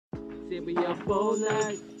say we up all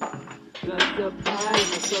night. Guns up high,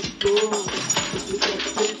 what's up, boom? If we got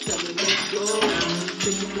fish, I mean, let's go.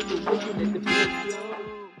 Take it to the wicked and the beat flow.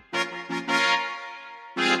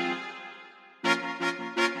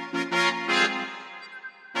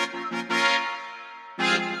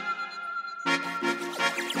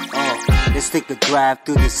 Let's take a drive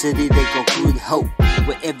through the city, they go good hope.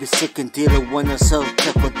 Where every second dealer wanna sell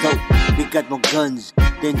type of dope. We got more guns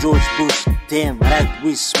than George Bush, damn right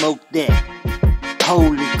we smoke that.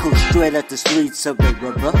 Holy cool, straight out the streets of the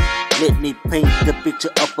river. Let me paint the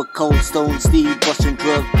picture of a cold stone Steve Boston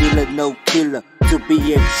drug dealer, no killer to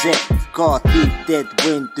be exact. Car thief that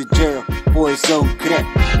went to jail for his own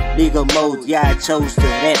crap. Legal mode, yeah I chose to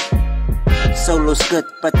rap. Solo skirt,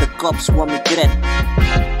 but the cops want me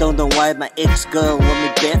crap. Don't know why my ex-girl want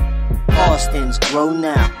me back. Austin's grown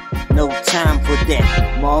now, no time for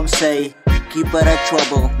that. Mom say, keep out of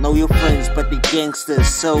trouble. Know your friends, but be gangsters.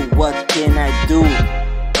 So what can I do?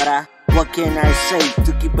 But what can I say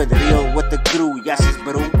to keep it real with the crew? Yes,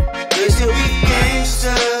 bro. They say we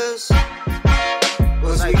gangsters,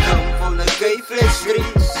 cause we come from the K-Flex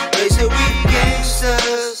streets. They say we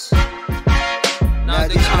gangsters, now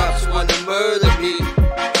the cops wanna murder me.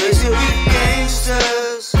 They say we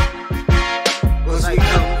gangsters, cause we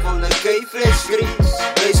come from the K-Flex streets.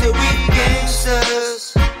 They say we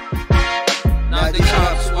gangsters, now the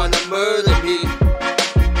cops wanna murder me.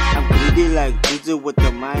 I'm greedy like Juelz with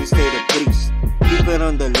the mind state of priest. Keep it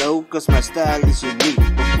on the low cause my style is unique.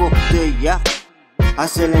 But fuck the yacht,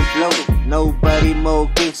 hustle and flow. Nobody more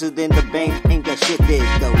gangster than the bank. Ain't got shit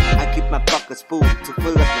there though. I keep my pockets full to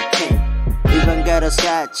fill up my tank. Even got a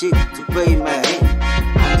side chick to pay my rent.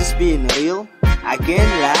 I'm just being real, I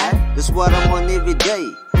can't lie. That's what I'm on every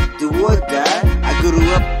day, do or die. I grew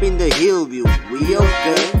up in the Hillview, we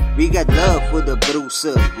okay. We got love for the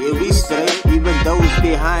bruiser, yeah we straight. Even those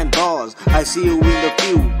behind bars, I see you in the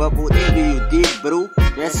few. But whatever you did bro,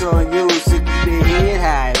 that's on you. So keep your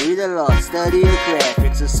head high, read a lot, study your craft.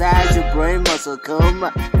 Exercise your brain muscle, come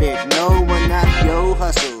up. Let no one knock your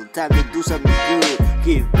hustle. Time to do something good,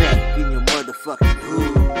 give back in your motherfucking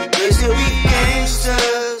hood. They say we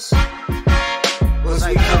gangsters, cause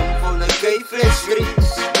we come from the K-Flex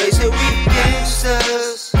streets. They say we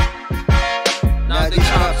gangsters, now the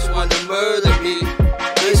cops wanna murder me.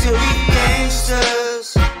 They say we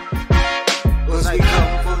gangsters, cause we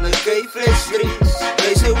come from the K-Flex streets.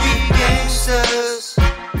 They say we gangsters,